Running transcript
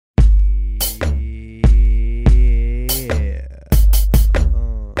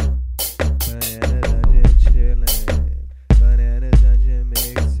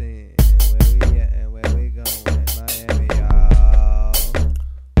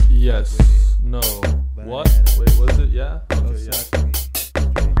Yes. No. What? Wait, was it? Yeah? Okay, yeah.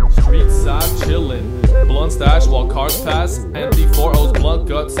 Street side chillin', blunt stash while cars pass. Empty 4-0s, blunt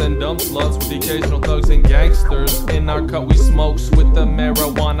guts and dumb sluts with the occasional thugs and gangsters. In our cut we smokes with the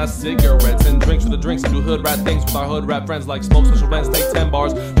marijuana, cigarettes and drinks with the drinks. And do hood rat things with our hood rap friends like smoke special rents, take 10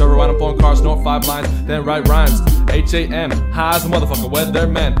 bars, drive around in foreign cars, snort 5 lines, then write rhymes. H-A-M, high as a motherfucker,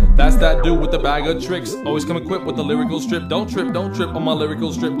 weatherman. That's that dude with the bag of tricks. Always come equipped with the lyrical strip. Don't trip on my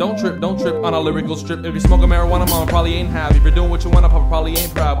lyrical strip. Don't trip on a lyrical strip. If you smoke a marijuana, mama probably ain't happy. If you're doing what you want, Papa probably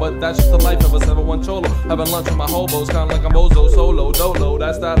ain't proud. But that's just the life of a 7-1 cholo. Having lunch with my hobos, kinda like I'm bozo, solo, dolo.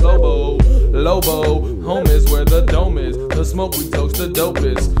 That's that lobo. Home is where the dome is. The smoke we toast the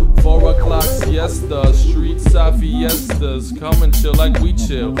dopest. 4 o'clock siesta, street side fiestas. Come and chill like we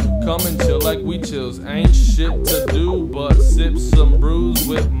chill. Come and chill like we chills. Ain't shit to do but sip some brews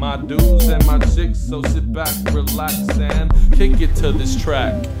with my dudes and my chicks. So sit back, relax, and kick it to this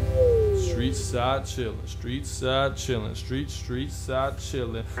track. Street side chillin', street side chillin', street side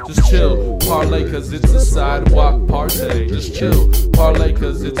chillin'. Just chill, parlay cause it's a sidewalk party. Just chill, parlay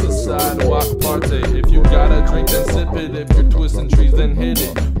cause it's a sidewalk party. If you got a drink then sip it, if you're twisting trees then hit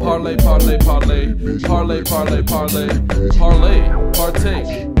it. Parlay, parlay, parlay, parlay, parlay, parlay, parlay,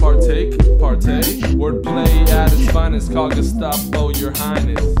 partake, partake, partake. Wordplay at its finest, call Gestapo, your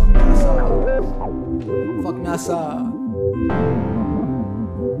highness. Fuck NASA.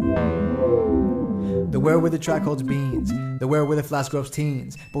 The where where the track holds beans, the where the flask grows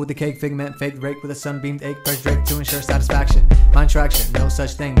teens, but with the cake figment, fake rake with a sunbeamed ache, fresh drake to ensure satisfaction. Mind traction, no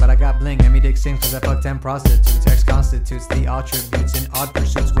such thing, but I got bling, and me dick sings cause I fuck 10 prostitutes. X constitutes the attributes in odd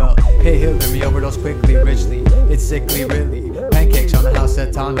pursuits. Well, hey Hitler, me overdose quickly, richly, it's sickly really. Pancakes on the house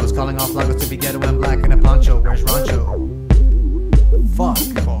set tondos, calling off lagos to be ghetto and black in a poncho. Where's Rancho? Fuck.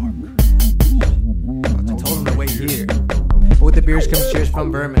 I told him to wait here. But with the beers comes cheers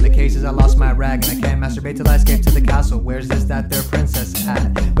from vermin. The case is I lost my rag and I can't masturbate till I escape to the castle. Where's this that their princess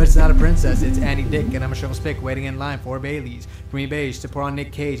at? But it's not a princess, it's Annie Dick, and I'm a shovel spick waiting in line for Bailey's. Green beige to pour on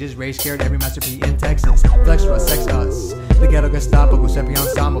Nick Cage. His race scared every masterpiece in Texas. Flex for us, sex us. The Ghetto Gestapo, Giuseppe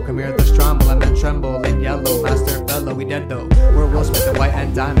Ensemble. Come here, the strumble, I meant tremble in yellow. Master fellow, we dead though. We're Will Smith, the white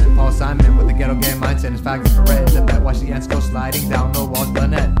and diamond. Paul Simon with the ghetto game mindset. His facts for rent. The bet, watch the ants go sliding down the walls, the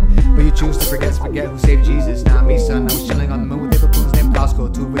net. But you choose to forget who saved Jesus. Not me, son. I was chilling on the moon with April Fools named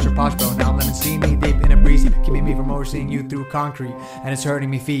Costco. Too rich or posh, bro. Now let me see me deep in a breezy, keeping me from overseeing you through concrete, and it's hurting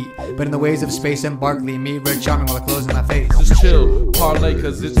me feet. But in the ways of space and Barkley, me red charming while I close in my face. Just chill, parlay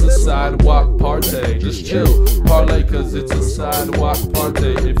cause it's a sidewalk party. Just chill, parlay cause it's a sidewalk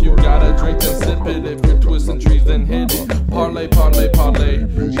party. If you got a drink then sip it, if you're twisting trees then hit it. Parlay, parlay, parlay,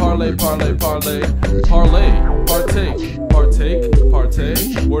 parlay, parlay, parlay, parlay, partake, partake, partake.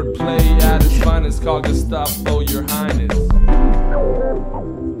 Wordplay at its finest, call Gestapo, your highness.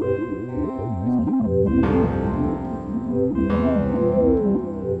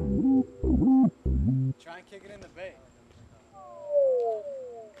 Try and kick it in the bay.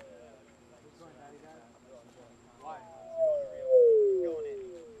 Why? Going in.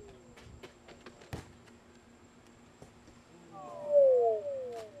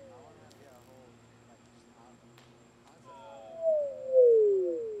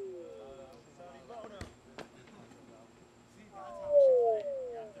 See, that's how we should play it.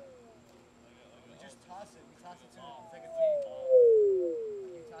 You have to. We just toss it. We toss it to the second team.